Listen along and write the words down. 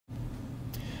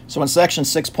So in section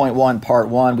 6.1, part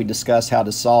 1, we discussed how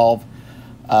to solve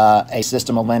a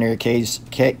system of linear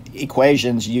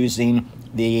equations using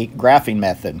the graphing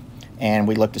method. And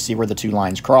we look to see where the two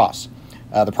lines cross.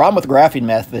 The problem with the graphing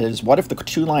method is, what if the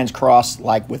two lines cross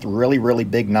like with really, really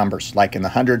big numbers, like in the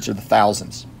hundreds or the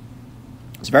thousands?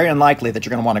 It's very unlikely that you're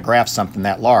going to want to graph something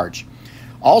that large.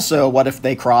 Also, what if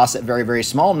they cross at very, very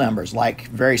small numbers, like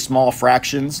very small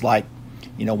fractions, like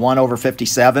 1 over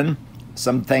 57,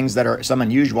 some things that are some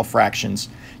unusual fractions.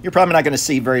 You're probably not going to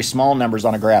see very small numbers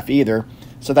on a graph either,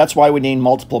 so that's why we need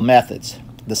multiple methods.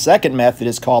 The second method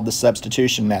is called the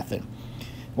substitution method.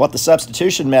 What the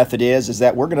substitution method is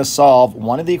that we're going to solve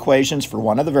one of the equations for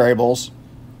one of the variables,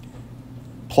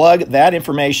 plug that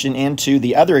information into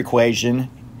the other equation,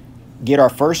 get our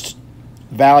first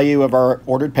value of our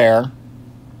ordered pair,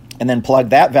 and then plug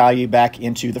that value back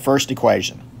into the first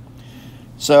equation.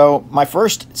 So my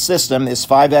first system is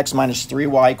 5x minus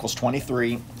 3y equals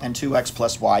 23 and 2x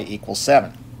plus y equals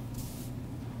 7.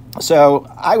 So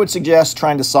I would suggest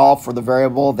trying to solve for the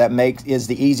variable that is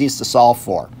the easiest to solve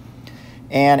for.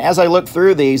 And as I look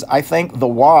through these, I think the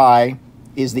y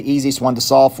is the easiest one to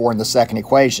solve for in the second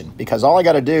equation, because all I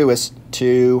got to do is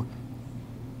to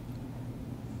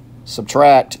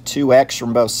subtract 2x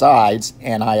from both sides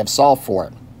and I have solved for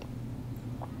it.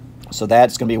 So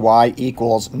that's going to be y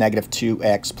equals negative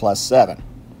 2x plus 7.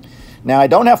 Now I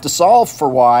don't have to solve for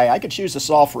y. I could choose to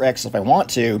solve for x if I want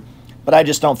to, but I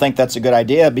just don't think that's a good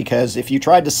idea, because if you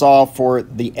tried to solve for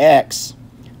the x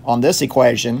on this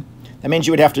equation, that means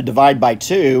you would have to divide by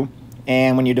 2,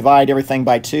 and when you divide everything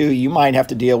by 2, you might have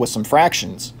to deal with some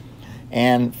fractions.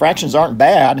 And fractions aren't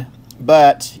bad,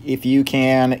 but if you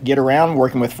can get around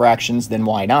working with fractions, then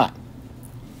why not?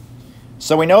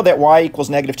 So we know that y equals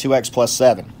negative 2x plus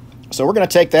 7. So we're going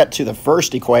to take that to the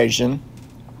first equation,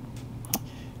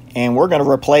 and we're going to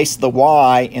replace the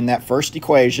y in that first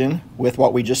equation with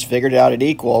what we just figured out it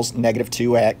equals, negative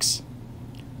 2x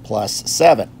plus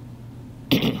 7.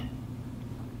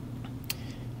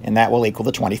 And that will equal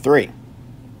the 23.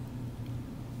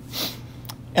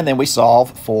 And then we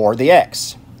solve for the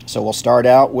x. So we'll start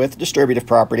out with distributive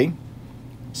property.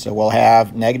 So we'll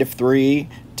have negative 3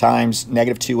 times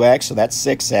negative 2x, so that's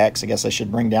 6x. I guess I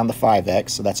should bring down the 5x,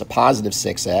 so that's a positive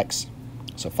 6x.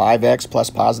 So 5x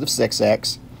plus positive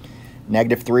 6x.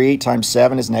 Negative 3 times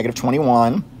 7 is negative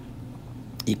 21,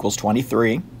 equals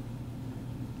 23.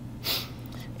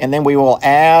 And then we will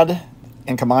add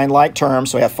and combine like terms,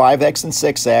 so we have 5x and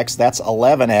 6x, that's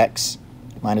 11x,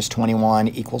 minus 21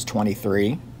 equals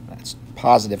 23. That's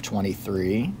positive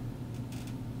 23.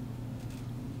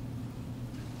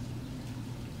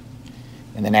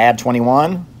 And then add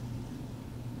 21.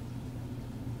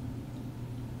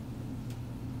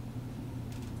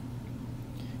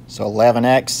 So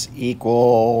 11x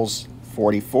equals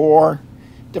 44.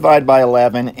 Divide by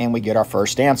 11 and we get our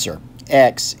first answer.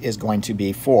 X is going to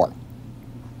be 4.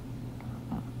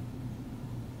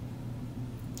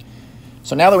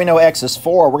 So now that we know x is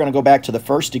 4, we're going to go back to the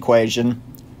first equation,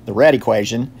 the red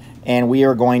equation, and we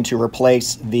are going to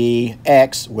replace the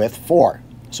x with 4.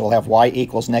 So we'll have y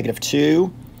equals negative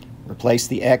 2, replace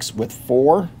the x with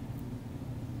 4.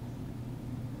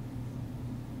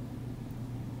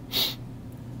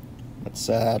 Let's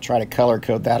try to color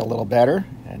code that a little better.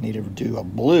 I need to do a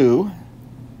blue.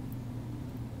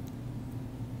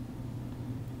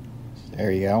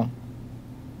 There you go.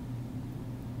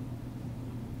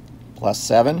 Plus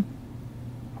 7.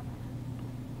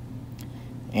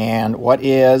 And what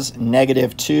is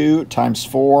negative 2 times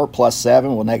 4 plus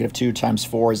 7? Well, negative 2 times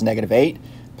 4 is negative 8,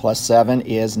 plus 7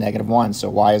 is negative 1. So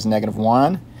y is negative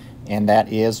 1, and that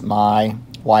is my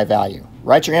y value.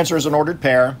 Write your answer as an ordered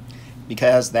pair,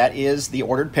 because that is the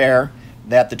ordered pair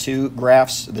that the two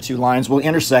graphs, the two lines will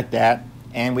intersect at,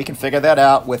 and we can figure that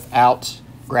out without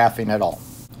graphing at all.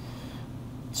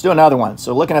 Let's do another one.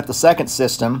 So looking at the second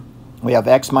system, we have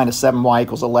x minus 7y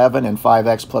equals 11 and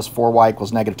 5x plus 4y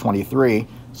equals negative 23.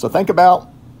 So think about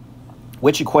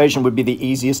which equation would be the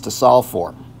easiest to solve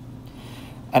for.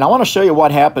 And I want to show you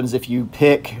what happens if you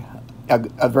pick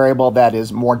a variable that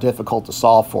is more difficult to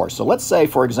solve for. So let's say,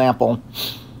 for example,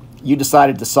 you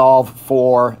decided to solve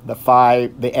for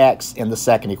the x in the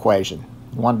second equation.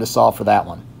 You wanted to solve for that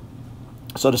one.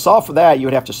 So to solve for that, you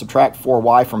would have to subtract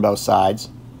 4y from both sides.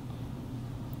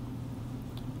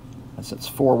 That's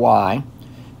 4y.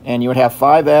 And you would have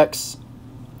 5x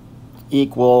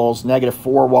equals negative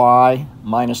 4y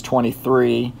minus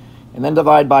 23, and then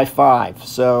divide by 5.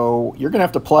 So you're going to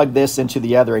have to plug this into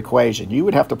the other equation. You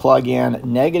would have to plug in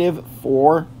negative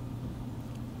 4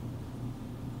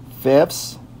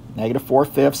 fifths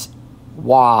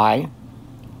y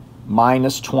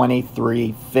minus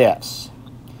 23 fifths.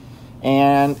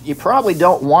 And you probably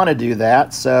don't want to do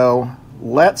that, so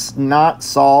let's not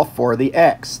solve for the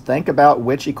x. Think about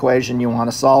which equation you want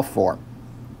to solve for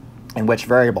and which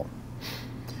variable.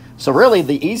 So really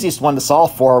the easiest one to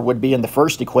solve for would be in the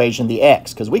first equation, the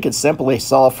x, because we could simply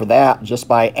solve for that just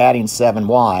by adding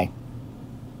 7y.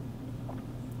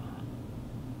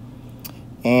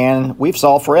 And we've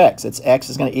solved for x. X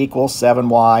is going to equal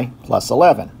 7y plus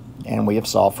 11. And we have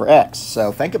solved for x.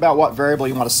 So think about what variable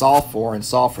you want to solve for and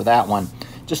solve for that one.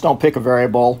 Just don't pick a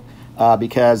variable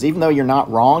because even though you're not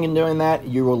wrong in doing that,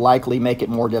 you will likely make it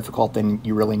more difficult than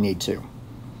you really need to.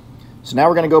 So now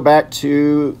we're going to go back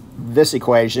to this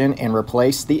equation and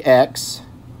replace the x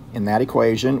in that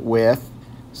equation with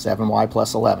 7y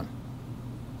plus 11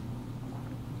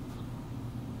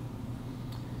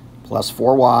 plus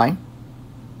 4y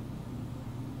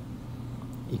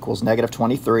equals negative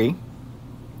 23.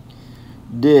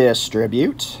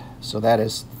 Distribute, so that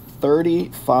is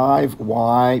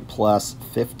 35y plus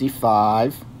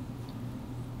 55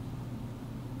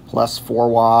 plus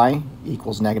 4y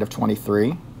equals negative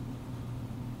 23.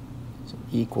 So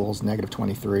equals negative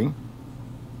 23.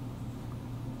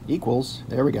 Equals,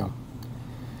 there we go.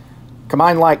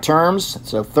 Combine like terms,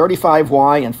 so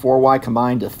 35y and 4y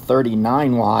combined to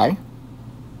 39y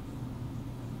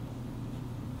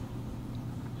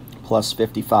plus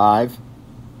 55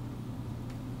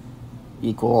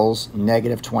 equals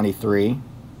negative 23.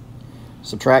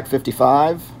 Subtract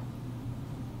 55.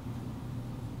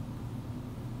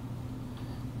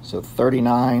 So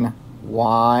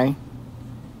 39y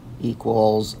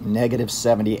equals negative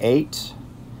 78.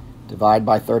 Divide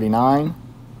by 39.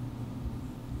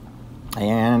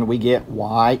 And we get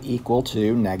y equal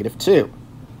to negative 2.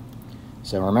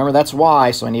 So remember that's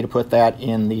y, so I need to put that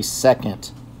in the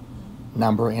second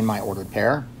number in my ordered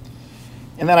pair.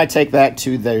 And then I take that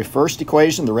to the first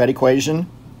equation, the red equation,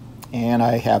 and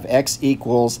I have x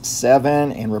equals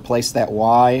 7 and replace that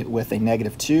y with a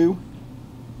negative 2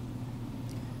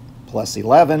 plus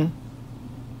 11.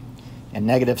 And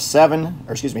negative 7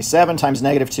 times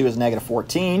negative 2 is negative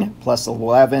 14 plus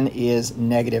 11 is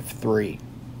negative 3.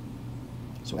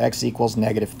 So x equals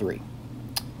negative 3.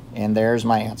 And there's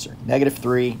my answer, negative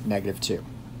 3, negative 2.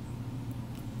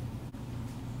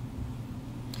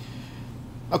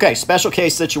 Okay, special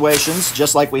case situations,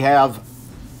 just like we have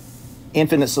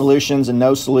infinite solutions and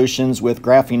no solutions with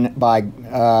graphing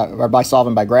or by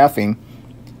solving by graphing,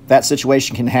 that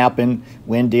situation can happen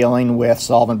when dealing with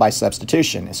solving by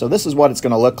substitution. So this is what it's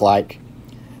going to look like,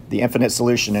 the infinite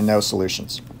solution and no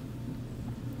solutions.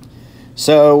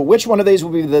 So which one of these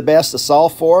will be the best to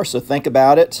solve for? So think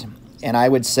about it, and I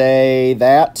would say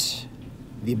that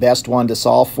the best one to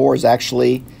solve for is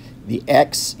actually the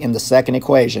x in the second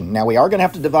equation. Now we are going to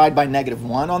have to divide by negative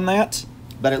 1 on that,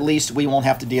 but at least we won't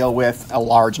have to deal with a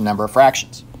large number of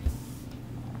fractions.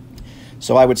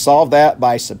 So I would solve that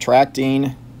by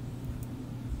subtracting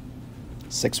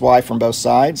 6y from both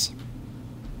sides.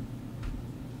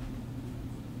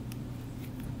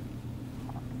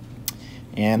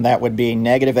 And that would be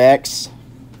negative x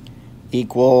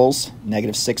equals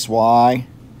negative 6y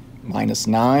minus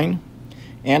 9,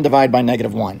 and divide by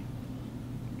negative 1.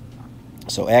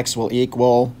 So x will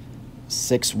equal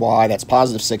 6y, that's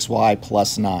positive 6y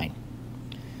plus 9.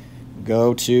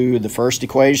 Go to the first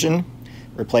equation,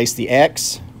 replace the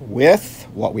x with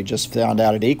what we just found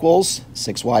out it equals,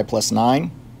 6y plus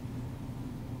 9.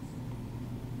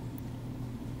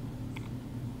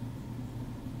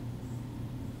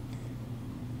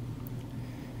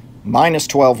 Minus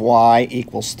 12y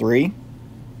equals 3.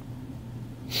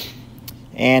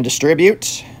 And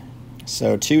distribute.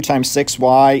 So 2 times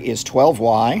 6y is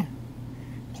 12y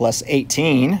plus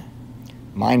 18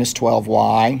 minus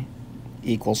 12y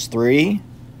equals 3.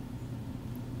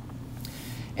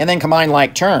 And then combine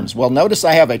like terms. Well, notice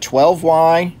I have a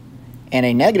 12y and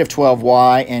a negative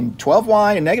 12y, and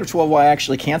 12y and negative 12y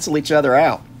actually cancel each other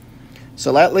out.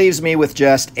 So that leaves me with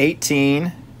just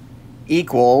 18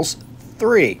 equals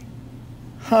 3.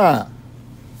 I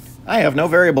have no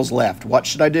variables left. What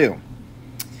should I do?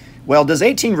 Well, does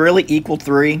 18 really equal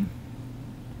 3?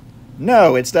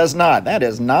 No, it does not. That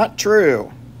is not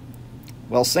true.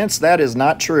 Well, since that is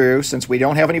not true, since we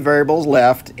don't have any variables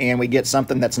left and we get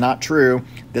something that's not true,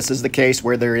 this is the case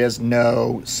where there is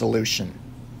no solution.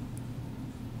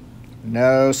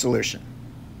 No solution.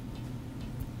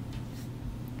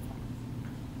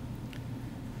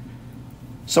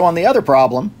 So on the other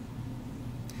problem,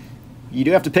 you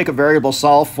do have to pick a variable to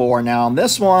solve for. Now on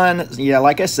this one, yeah,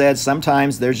 like I said,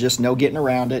 sometimes there's just no getting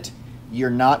around it. You're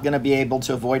not going to be able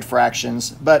to avoid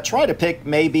fractions, but try to pick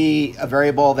maybe a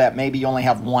variable that maybe you only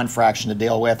have one fraction to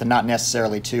deal with and not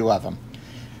necessarily two of them.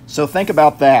 So think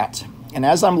about that. And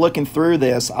as I'm looking through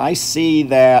this, I see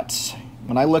that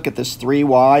when I look at this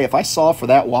 3y, if I solve for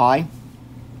that y,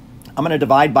 I'm going to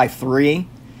divide by 3.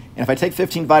 And if I take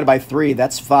 15 divided by 3,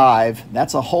 that's 5.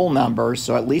 That's a whole number,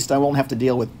 so at least I won't have to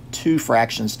deal with 2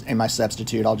 fractions in my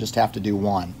substitute. I'll just have to do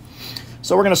 1.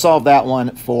 So we're going to solve that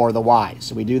one for the y.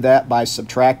 So we do that by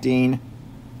subtracting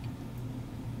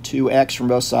 2x from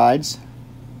both sides.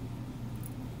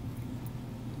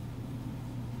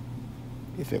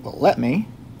 If it will let me.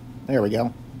 There we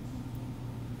go.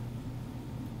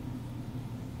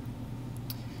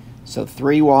 So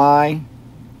 3y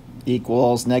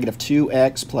equals negative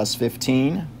 2x plus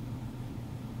 15.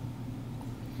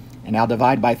 And now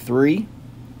divide by 3.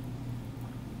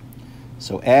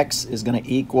 So x is going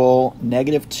to equal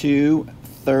negative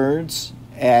 2/3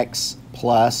 x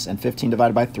plus, and 15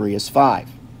 divided by 3 is 5.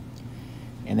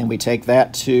 And then we take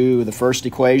that to the first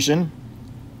equation.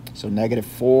 So negative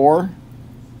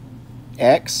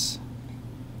 4x,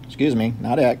 excuse me,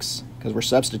 not x, because we're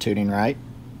substituting, right?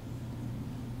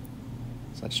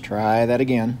 So let's try that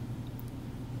again.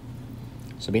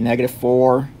 So it'll be negative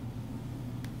 4.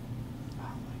 Oh my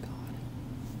God.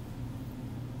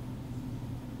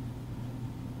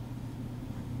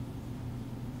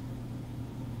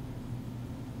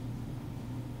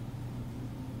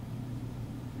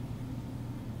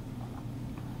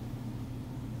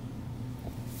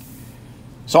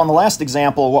 So on the last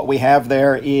example, what we have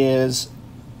there is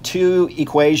 2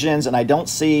 equations, and I don't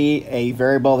see a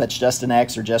variable that's just an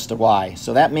x or just a y.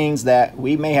 So that means that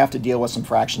we may have to deal with some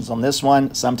fractions on this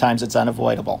one. Sometimes it's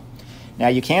unavoidable. Now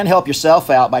you can help yourself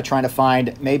out by trying to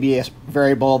find maybe a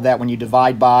variable that when you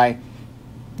divide by,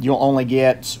 you'll only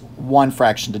get 1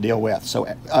 fraction to deal with.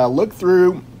 So look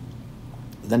through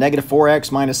the negative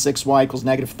 4x minus 6y equals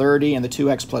negative 30 and the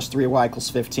 2x plus 3y equals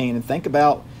 15, and think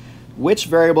about which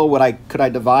variable could I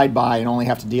divide by and only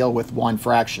have to deal with 1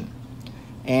 fraction.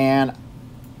 And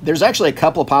there's actually a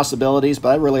couple of possibilities, but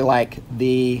I really like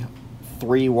the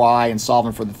 3y and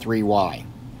solving for the 3y.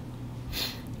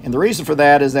 And the reason for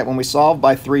that is that when we solve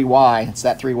by 3y, it's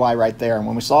that 3y right there, and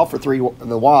when we solve for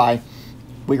the y,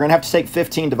 we're going to have to take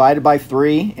 15 divided by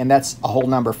 3, and that's a whole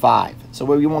number 5. So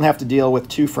we won't have to deal with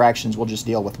 2 fractions, we'll just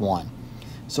deal with 1.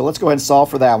 So let's go ahead and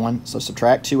solve for that one. So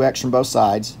subtract 2x from both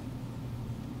sides.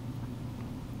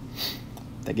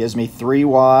 That gives me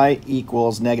 3y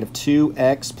equals negative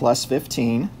 2x plus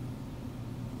 15.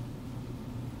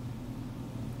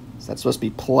 So that's supposed to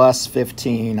be plus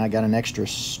 15. I got an extra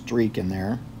streak in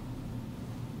there.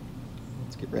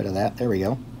 Let's get rid of that. There we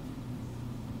go.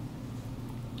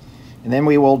 And then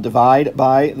we will divide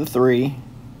by the 3.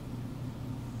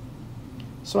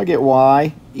 So I get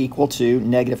y equal to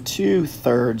negative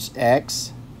 2/3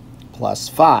 x plus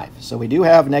 5. So we do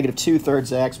have negative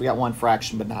 2/3 x. We got 1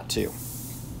 fraction, but not 2.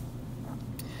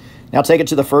 Now take it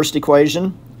to the first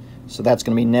equation. So that's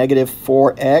going to be negative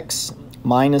 4x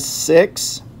minus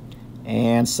 6.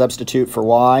 And substitute for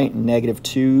y, negative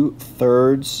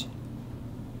 2/3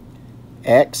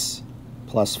 x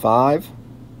plus 5.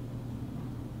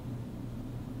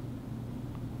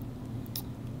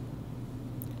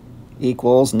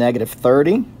 Equals negative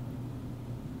 30.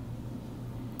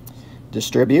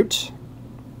 Distribute.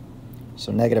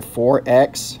 So negative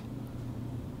 4x.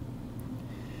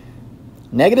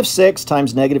 Negative 6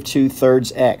 times negative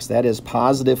 2/3 x, that is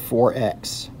positive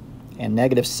 4x. And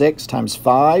negative 6 times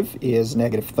 5 is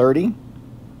negative 30.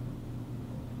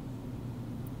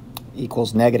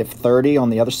 Equals negative 30 on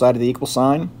the other side of the equal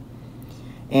sign.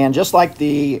 And just like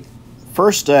the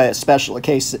first special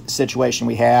case situation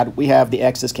we have the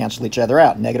x's cancel each other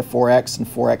out. Negative 4x and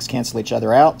 4x cancel each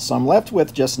other out. So I'm left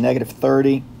with just negative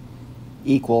 30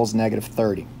 equals negative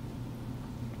 30.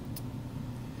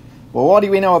 Well, what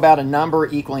do we know about a number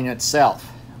equaling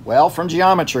itself? Well, from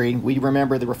geometry, we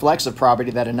remember the reflexive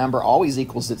property that a number always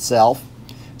equals itself.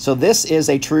 So this is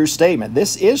a true statement.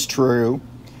 This is true.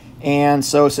 And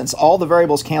so since all the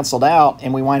variables canceled out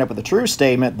and we wind up with a true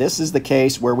statement, this is the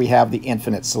case where we have the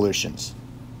infinite solutions.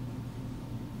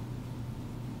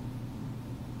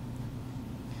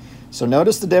 So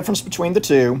notice the difference between the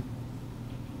two.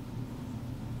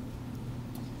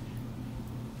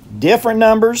 Different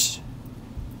numbers,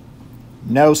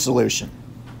 no solution.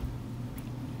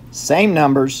 Same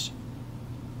numbers,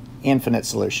 infinite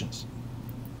solutions.